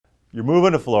You're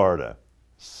moving to Florida.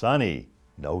 Sunny,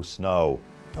 no snow,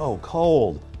 no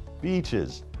cold,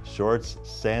 beaches, shorts,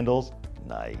 sandals,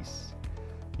 nice.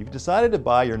 You've decided to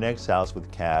buy your next house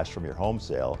with cash from your home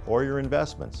sale or your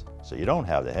investments, so you don't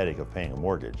have the headache of paying a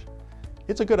mortgage.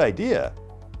 It's a good idea.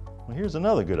 Well, here's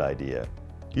another good idea.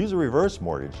 Use a reverse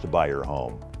mortgage to buy your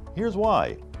home. Here's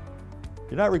why.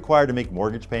 You're not required to make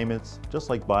mortgage payments, just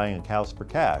like buying a house for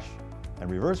cash.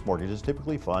 And reverse mortgages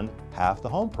typically fund half the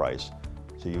home price,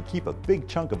 so you keep a big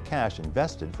chunk of cash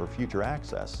invested for future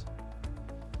access.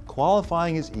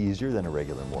 Qualifying is easier than a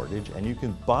regular mortgage, and you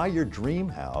can buy your dream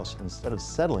house instead of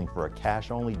settling for a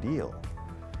cash-only deal.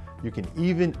 You can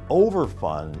even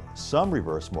overfund some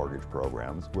reverse mortgage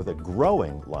programs with a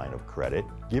growing line of credit,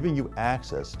 giving you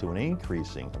access to an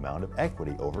increasing amount of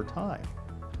equity over time.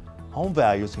 Home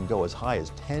values can go as high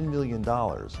as $10 million.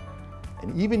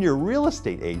 And even your real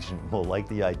estate agent will like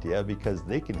the idea because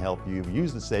they can help you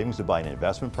use the savings to buy an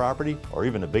investment property or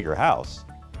even a bigger house.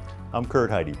 I'm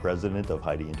Heide, president of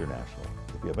Heide International.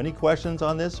 If you have any questions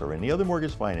on this or any other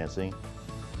mortgage financing,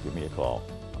 give me a call.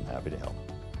 I'm happy to help.